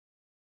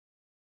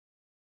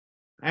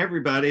Hi,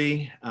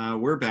 everybody.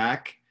 We're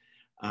back.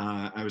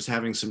 I was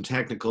having some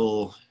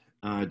technical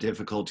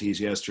difficulties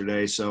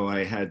yesterday, so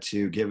I had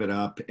to give it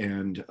up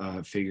and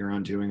figure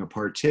on doing a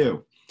part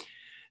two.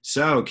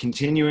 So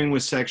continuing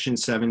with section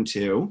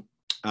 7.2,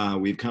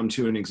 we've come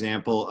to an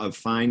example of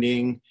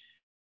finding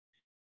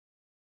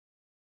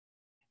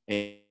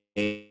a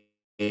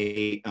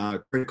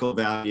critical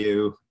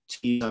value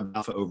T sub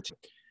alpha over 2.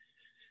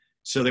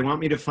 So they want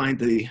me to find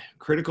the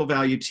critical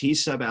value T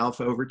sub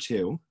alpha over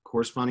 2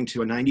 corresponding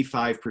to a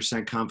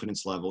 95%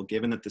 confidence level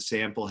given that the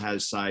sample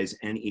has size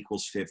n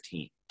equals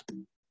 15.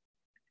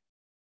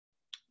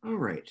 All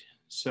right,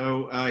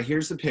 so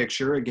here's the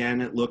picture. Again,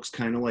 it looks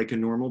kind of like a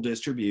normal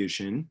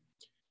distribution.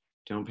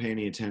 Don't pay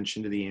any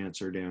attention to the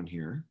answer down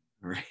here.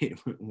 All right,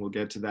 we'll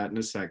get to that in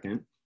a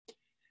second.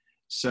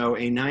 So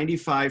a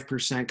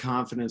 95%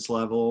 confidence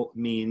level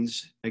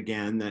means,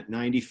 again, that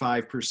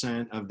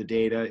 95% of the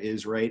data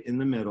is right in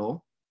the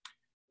middle,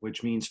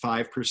 which means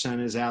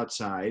 5% is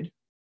outside.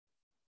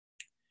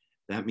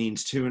 That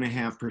means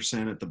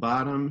 2.5% at the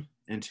bottom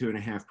and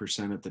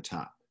 2.5% at the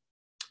top.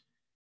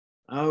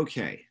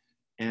 Okay,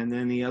 and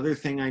then the other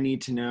thing I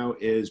need to know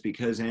is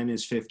because n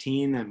is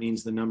 15, that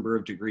means the number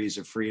of degrees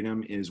of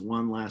freedom is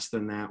one less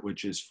than that,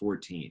 which is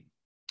 14.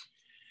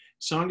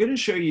 So I'm going to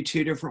show you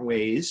two different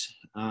ways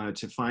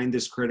to find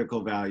this critical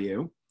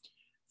value.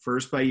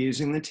 First, by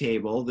using the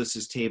table. This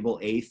is table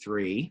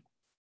A3.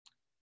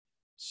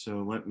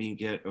 So let me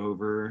get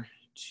over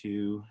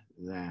to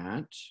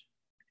that.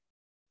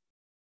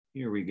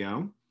 Here we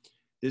go.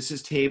 This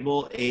is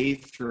table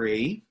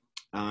A3.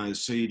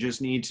 So you just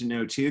need to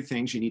know two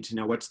things. You need to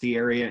know what's the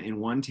area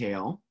in one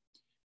tail.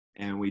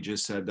 And we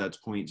just said that's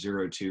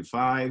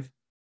 0.025.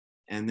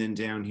 And then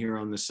down here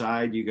on the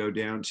side, you go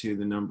down to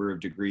the number of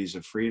degrees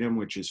of freedom,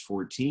 which is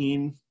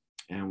 14.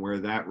 And where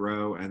that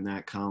row and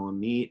that column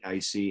meet, I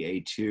see a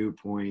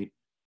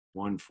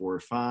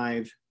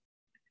 2.145,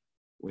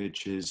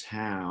 which is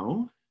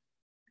how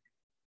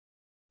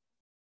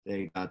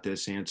they got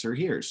this answer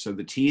here. So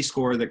the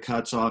t-score that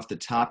cuts off the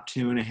top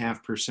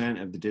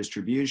 2.5% of the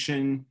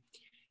distribution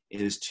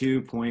is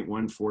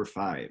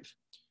 2.145.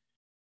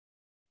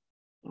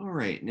 All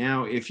right,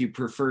 now if you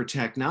prefer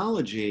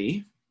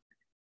technology,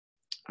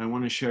 I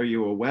want to show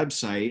you a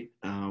website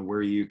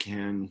where you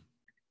can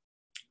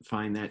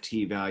find that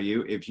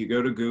t-value. If you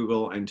go to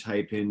Google and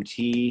type in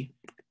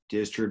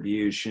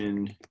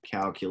t-distribution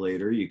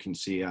calculator, you can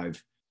see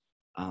I've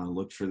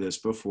looked for this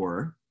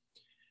before.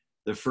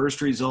 The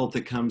first result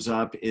that comes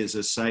up is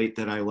a site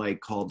that I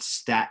like called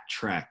Stat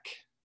Trek.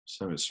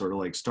 So it's sort of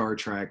like Star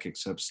Trek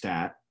except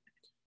stat.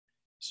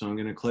 So I'm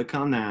going to click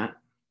on that.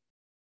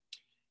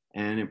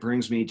 And it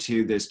brings me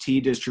to this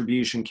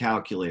t-distribution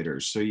calculator.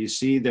 So you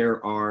see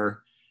there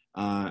are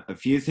a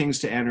few things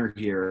to enter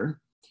here.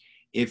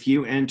 If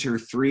you enter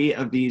 3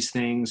 of these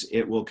things,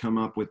 it will come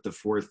up with the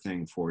 4th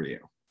thing for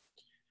you.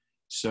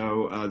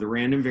 So the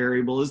random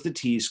variable is the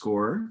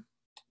t-score.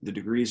 The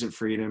degrees of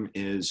freedom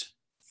is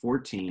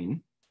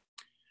 14.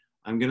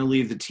 I'm going to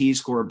leave the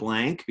t-score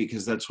blank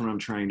because that's what I'm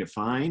trying to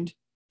find.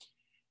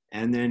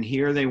 And then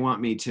here they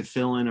want me to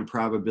fill in a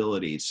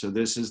probability. So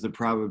this is the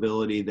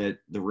probability that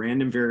the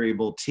random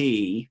variable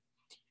t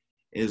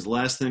is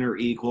less than or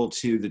equal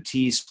to the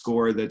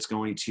t-score that's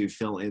going to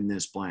fill in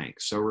this blank.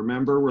 So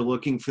remember, we're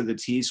looking for the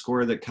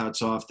t-score that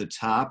cuts off the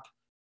top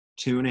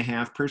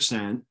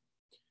 2.5%.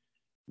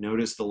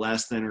 Notice the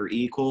less than or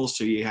equal,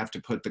 so you have to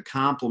put the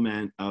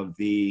complement of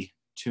the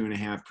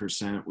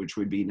 2.5%, which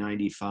would be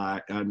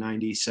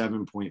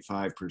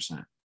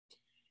 97.5%.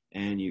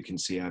 And you can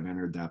see I've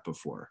entered that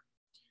before.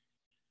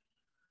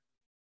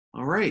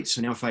 All right,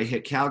 so now if I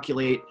hit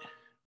calculate,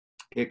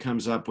 it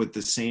comes up with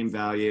the same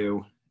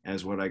value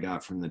as what I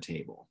got from the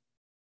table.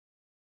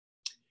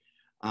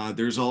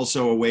 There's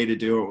also a way to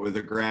do it with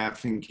a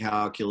graphing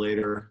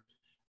calculator.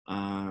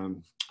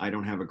 I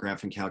don't have a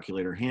graphing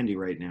calculator handy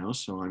right now,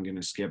 so I'm going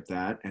to skip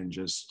that and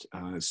just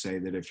say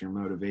that if you're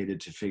motivated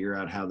to figure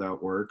out how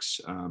that works,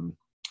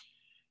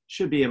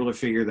 should be able to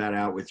figure that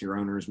out with your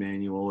owner's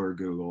manual or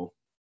Google.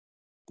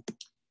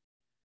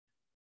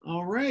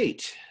 All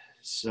right,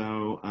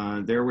 so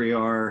there we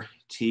are.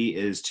 T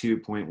is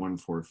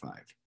 2.145.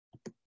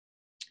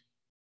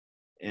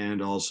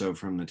 And also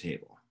from the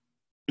table.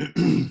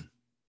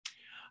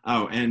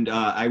 Oh, and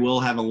I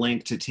will have a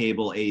link to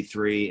table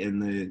A3 in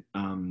the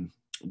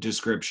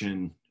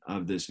description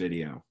of this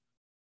video.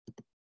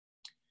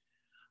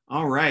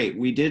 All right,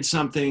 we did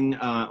something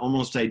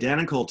almost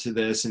identical to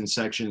this in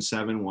section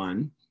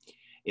 7.1.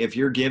 If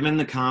you're given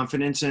the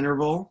confidence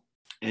interval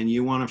and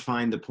you want to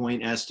find the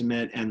point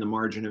estimate and the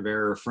margin of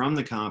error from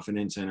the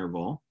confidence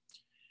interval,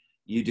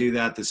 you do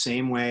that the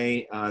same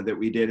way that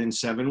we did in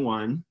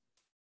 7.1.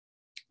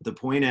 The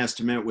point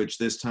estimate, which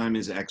this time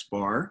is X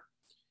bar,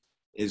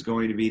 is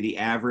going to be the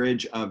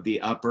average of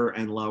the upper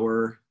and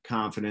lower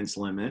confidence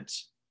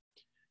limits.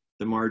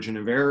 The margin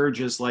of error,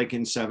 just like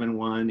in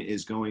 7.1,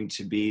 is going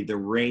to be the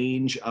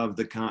range of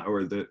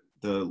the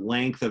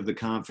length of the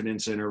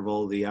confidence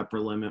interval, the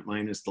upper limit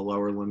minus the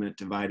lower limit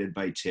divided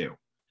by 2.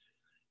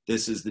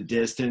 This is the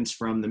distance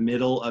from the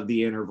middle of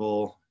the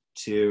interval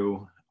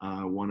to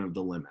one of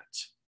the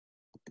limits.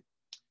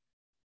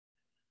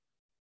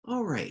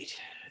 All right,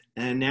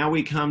 and now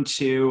we come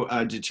to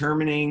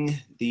determining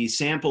the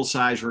sample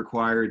size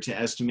required to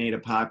estimate a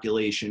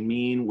population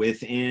mean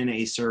within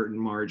a certain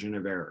margin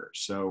of error.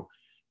 So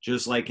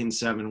just like in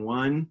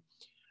 7.1,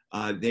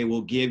 they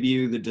will give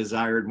you the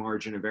desired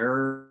margin of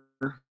error,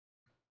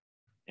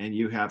 and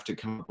you have to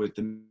come up with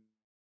the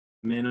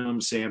minimum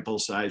sample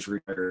size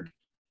required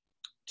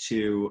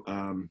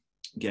to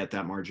get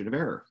that margin of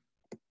error.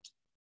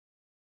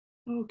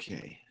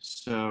 Okay,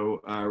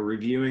 so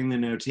reviewing the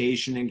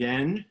notation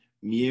again,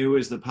 mu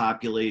is the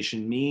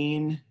population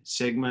mean,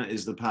 sigma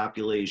is the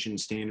population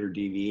standard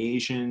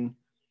deviation,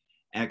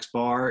 x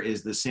bar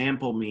is the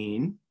sample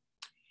mean,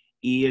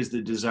 E is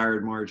the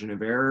desired margin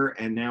of error,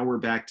 and now we're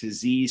back to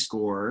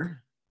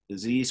z-score. The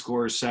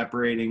z-score is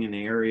separating an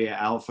area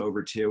alpha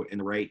over 2 in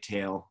the right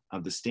tail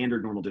of the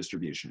standard normal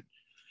distribution.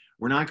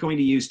 We're not going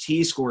to use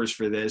t-scores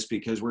for this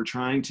because we're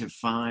trying to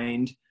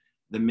find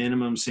the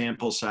minimum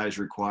sample size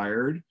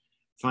required.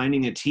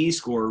 Finding a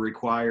t-score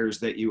requires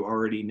that you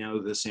already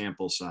know the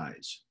sample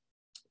size.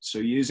 So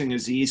using a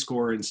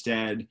z-score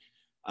instead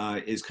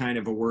is kind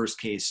of a worst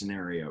case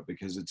scenario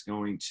because it's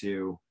going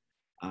to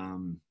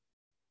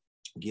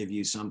give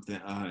you something,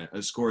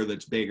 a score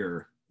that's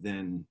bigger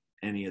than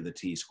any of the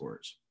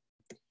t-scores.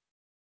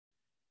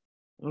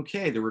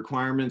 Okay, the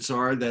requirements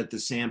are that the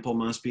sample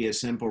must be a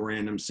simple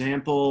random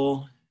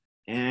sample,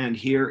 and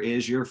here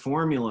is your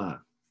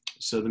formula.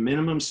 So the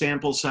minimum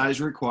sample size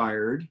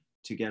required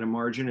to get a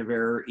margin of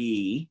error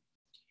E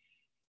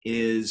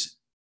is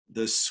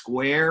the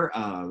square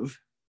of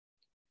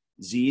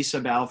z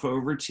sub alpha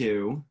over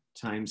 2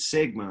 times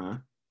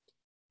sigma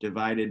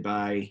divided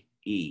by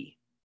E.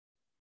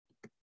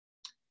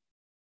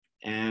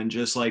 And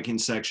just like in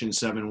section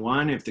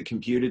 7.1, if the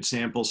computed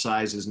sample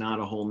size is not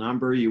a whole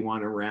number, you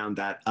want to round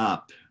that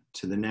up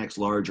to the next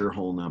larger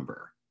whole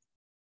number.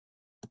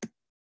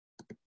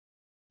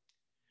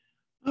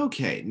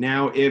 Okay,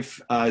 now if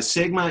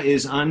sigma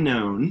is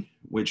unknown,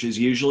 which is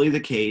usually the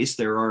case,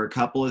 there are a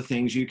couple of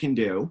things you can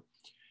do.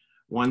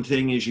 One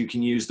thing is you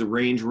can use the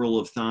range rule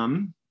of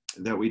thumb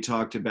that we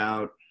talked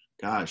about,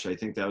 gosh, I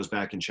think that was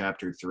back in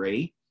chapter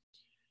 3.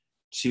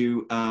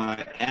 To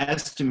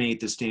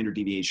estimate the standard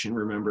deviation,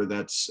 remember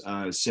that's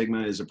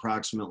sigma is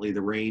approximately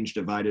the range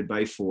divided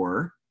by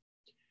 4,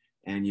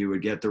 and you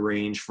would get the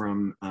range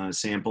from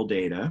sample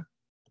data.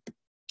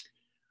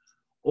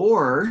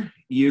 Or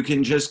you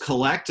can just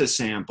collect a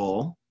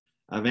sample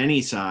of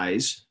any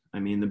size, I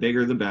mean the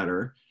bigger the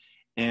better,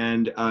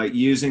 and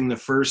using the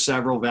first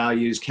several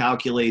values,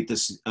 calculate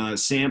the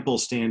sample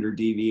standard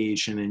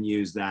deviation and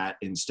use that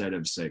instead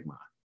of sigma.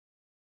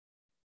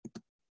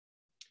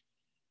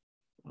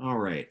 All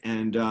right,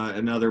 and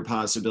another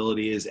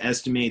possibility is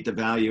estimate the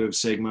value of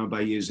sigma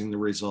by using the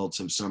results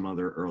of some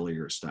other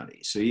earlier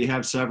study. So you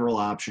have several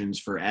options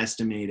for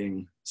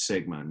estimating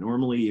sigma.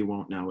 Normally you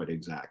won't know it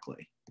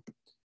exactly.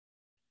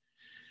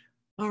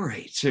 All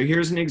right, so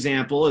here's an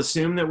example.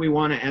 Assume that we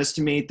want to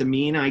estimate the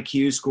mean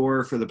IQ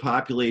score for the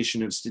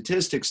population of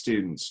statistics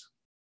students.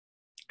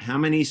 How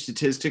many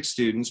statistics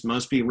students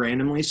must be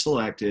randomly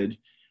selected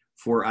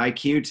for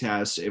IQ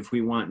tests if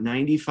we want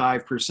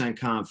 95%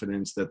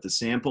 confidence that the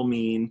sample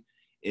mean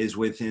is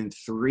within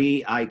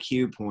 3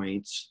 IQ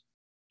points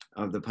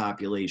of the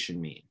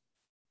population mean?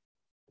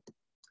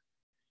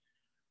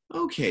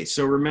 Okay,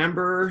 so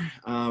remember,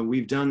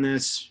 we've done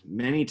this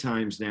many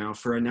times now.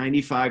 For a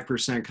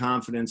 95%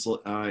 confidence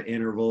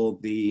interval,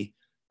 the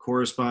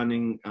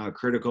corresponding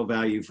critical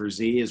value for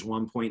Z is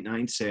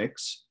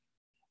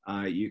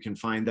 1.96. You can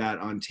find that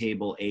on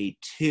table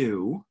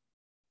A2,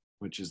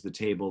 which is the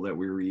table that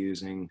we were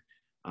using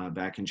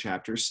back in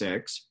chapter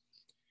 6.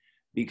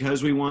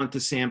 Because we want the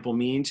sample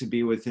mean to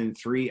be within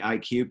 3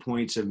 IQ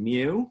points of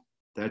mu,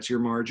 that's your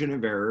margin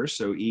of error,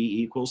 so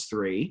E equals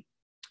 3.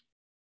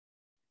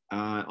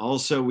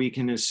 Also, we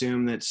can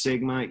assume that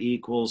sigma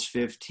equals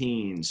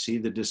 15. See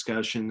the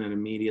discussion that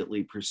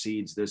immediately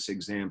precedes this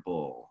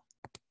example.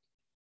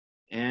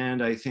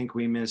 And I think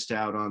we missed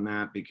out on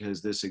that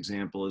because this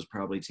example is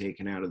probably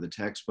taken out of the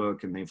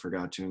textbook and they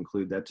forgot to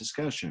include that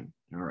discussion.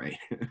 All right.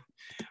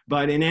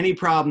 But in any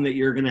problem that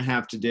you're going to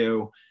have to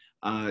do,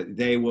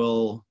 they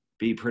will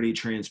be pretty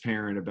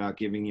transparent about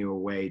giving you a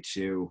way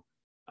to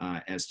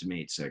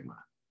estimate sigma.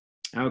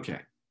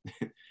 Okay.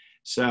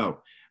 So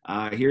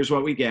here's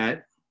what we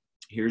get.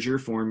 Here's your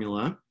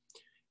formula.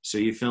 So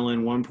you fill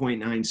in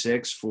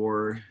 1.96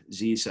 for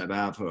Z sub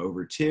alpha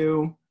over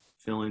 2,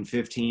 fill in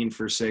 15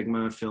 for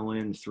sigma, fill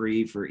in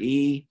 3 for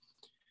E.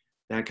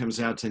 That comes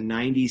out to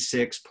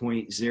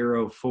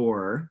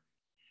 96.04,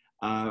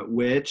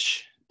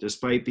 which,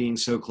 despite being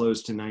so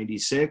close to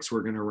 96,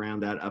 we're going to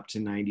round that up to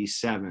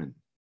 97.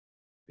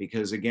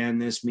 Because again,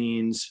 this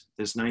means,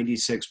 this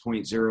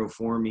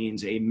 96.04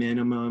 means a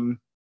minimum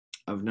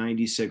of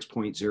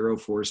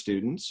 96.04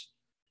 students.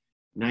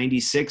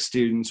 96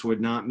 students would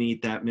not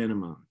meet that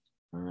minimum,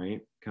 all right?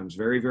 Comes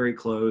very, very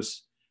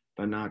close,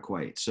 but not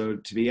quite. So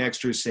to be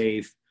extra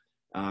safe,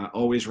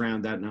 always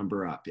round that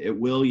number up. It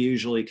will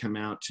usually come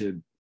out to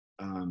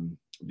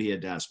be a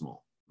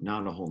decimal,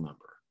 not a whole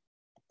number.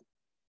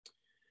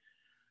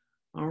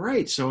 All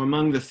right, so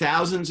among the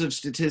thousands of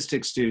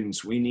statistics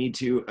students, we need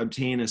to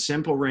obtain a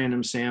simple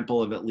random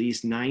sample of at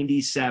least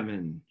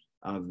 97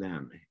 of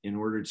them in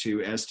order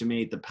to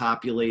estimate the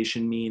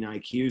population mean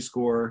IQ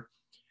score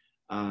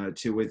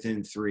to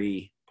within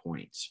 3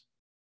 points.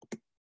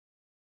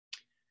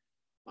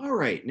 All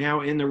right,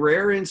 now in the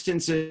rare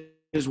instances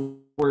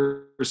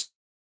where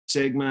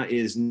sigma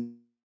is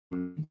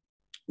known,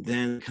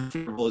 then the confidence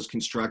interval is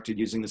constructed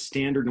using the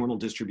standard normal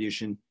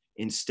distribution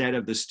instead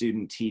of the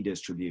student t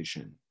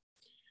distribution.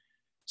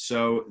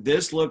 So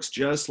this looks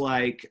just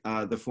like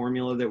the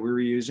formula that we were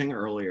using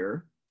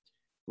earlier.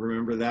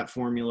 Remember that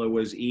formula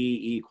was E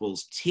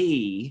equals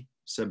T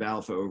sub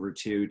alpha over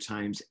 2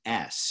 times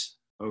S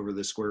over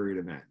the square root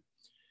of n.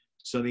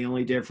 So the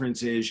only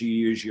difference is you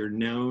use your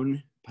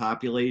known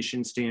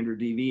population standard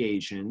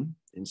deviation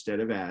instead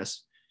of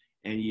S,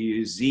 and you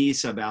use Z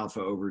sub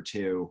alpha over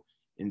 2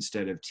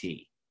 instead of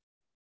T.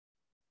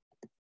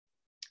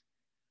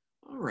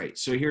 All right,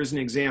 so here's an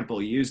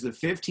example. Use the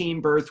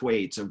 15 birth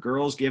weights of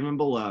girls given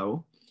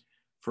below,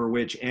 for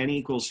which n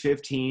equals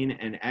 15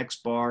 and x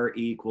bar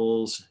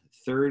equals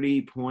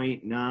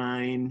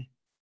 30.9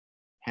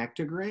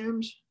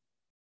 hectograms.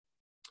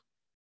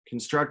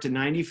 Construct a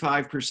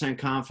 95%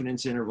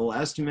 confidence interval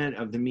estimate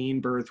of the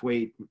mean birth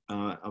weight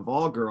of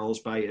all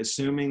girls by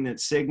assuming that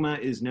sigma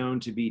is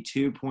known to be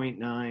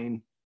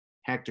 2.9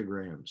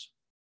 hectograms.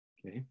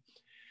 Okay.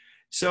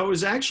 So it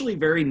was actually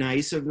very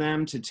nice of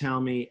them to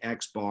tell me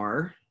X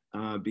bar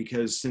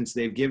because since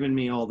they've given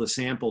me all the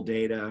sample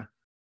data,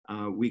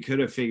 we could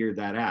have figured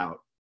that out.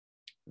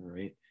 All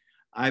right.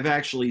 I've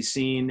actually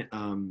seen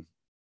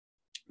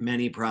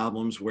many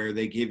problems where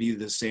they give you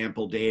the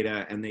sample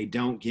data and they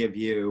don't give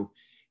you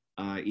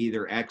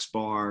either X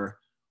bar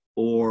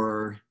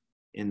or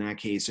in that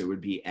case, it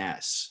would be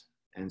S.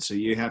 And so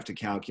you have to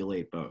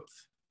calculate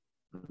both.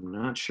 I'm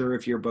not sure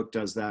if your book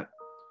does that.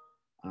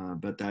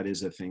 But that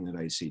is a thing that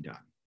I see done.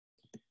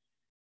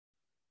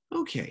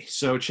 Okay,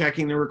 so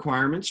checking the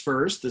requirements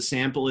first. The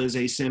sample is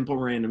a simple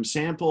random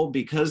sample.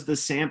 Because the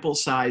sample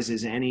size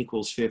is n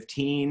equals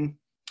 15,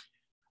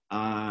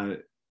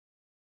 the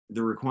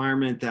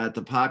requirement that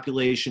the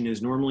population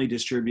is normally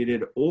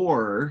distributed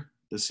or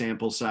the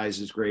sample size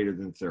is greater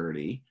than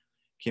 30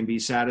 can be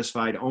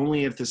satisfied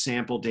only if the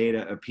sample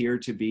data appear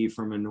to be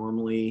from a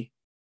normally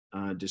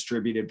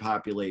distributed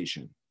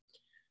population.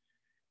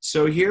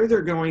 So here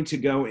they're going to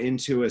go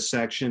into a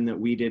section that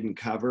we didn't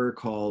cover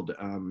called,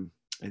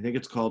 I think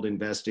it's called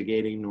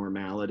Investigating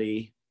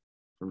Normality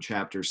from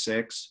chapter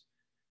 6.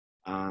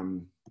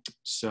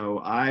 So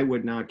I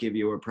would not give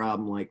you a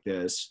problem like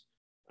this.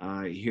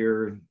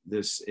 Here,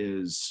 this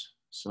is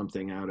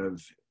something out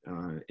of,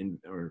 or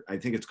I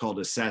think it's called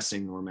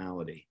Assessing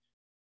Normality,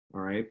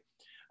 all right?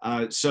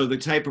 So the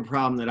type of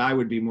problem that I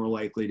would be more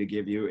likely to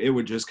give you, it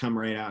would just come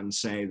right out and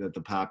say that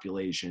the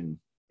population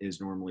is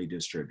normally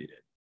distributed.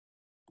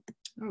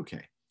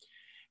 Okay.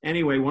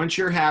 Anyway, once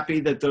you're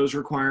happy that those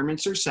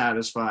requirements are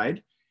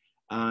satisfied,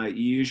 you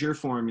use your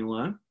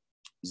formula,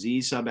 Z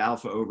sub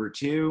alpha over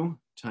 2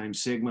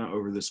 times sigma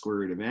over the square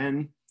root of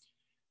n.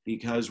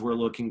 Because we're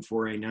looking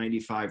for a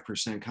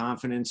 95%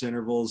 confidence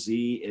interval,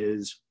 Z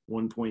is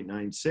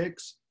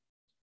 1.96.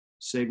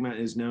 Sigma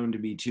is known to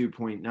be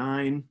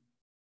 2.9.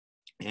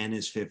 N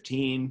is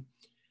 15.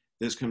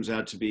 This comes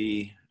out to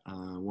be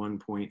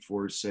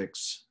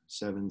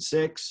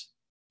 1.4676.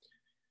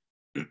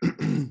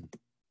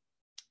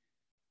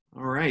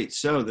 All right,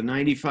 so the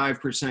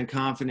 95%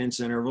 confidence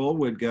interval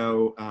would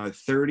go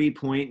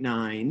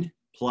 30.9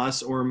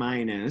 plus or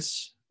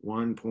minus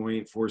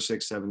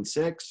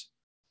 1.4676.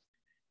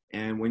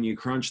 And when you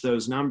crunch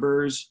those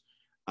numbers,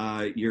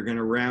 you're going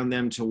to round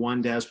them to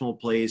 1 decimal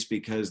place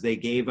because they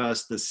gave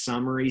us the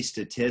summary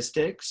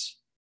statistics,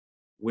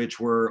 which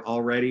were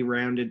already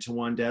rounded to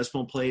 1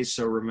 decimal place.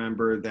 So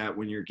remember that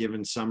when you're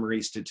given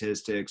summary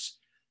statistics,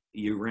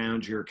 you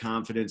round your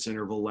confidence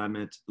interval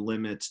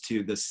limits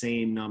to the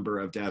same number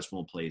of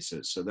decimal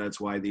places. So that's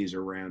why these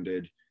are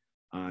rounded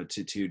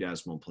to 2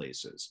 decimal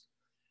places.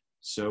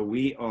 So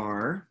we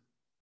are,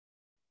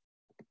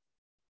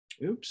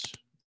 oops,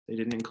 they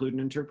didn't include an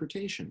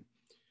interpretation.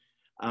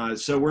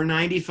 So we're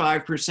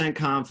 95%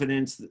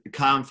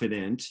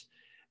 confident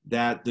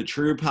that the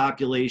true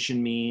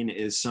population mean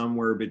is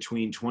somewhere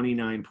between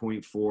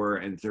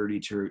 29.4 and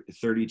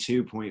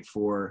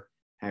 32.4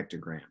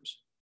 hectograms.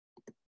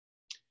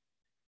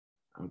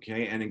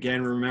 Okay, and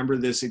again, remember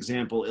this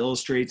example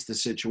illustrates the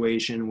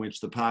situation in which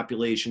the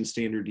population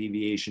standard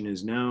deviation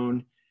is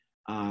known,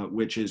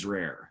 which is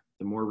rare.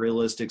 The more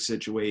realistic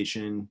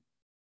situation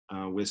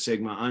with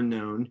sigma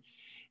unknown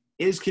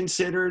is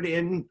considered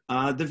in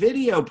the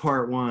video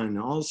part 1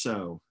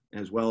 also,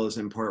 as well as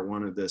in part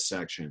 1 of this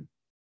section.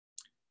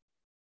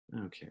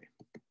 Okay.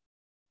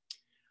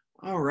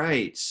 All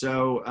right,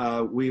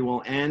 so we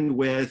will end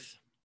with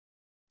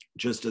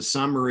just a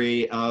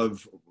summary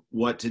of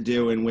what to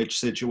do in which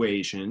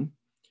situation.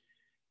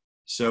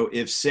 So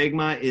if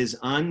sigma is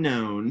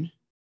unknown,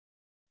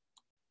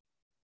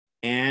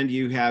 and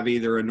you have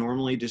either a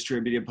normally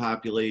distributed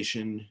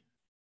population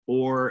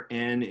or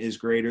n is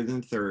greater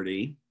than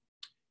 30,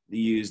 you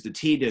use the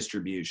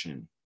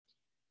t-distribution.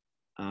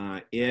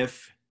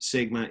 If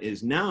sigma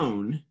is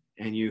known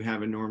and you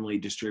have a normally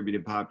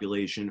distributed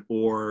population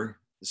or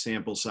the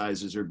sample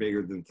sizes are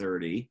bigger than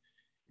 30,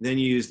 then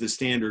you use the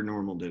standard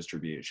normal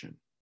distribution.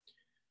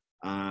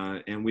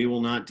 And we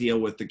will not deal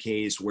with the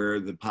case where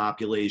the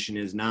population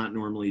is not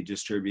normally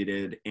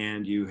distributed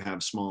and you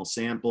have small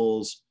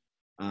samples.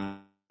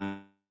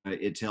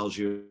 It tells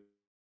you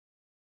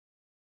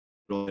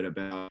a little bit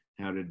about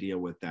how to deal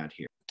with that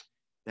here.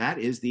 That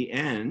is the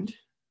end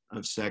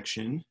of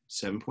section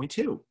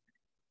 7.2.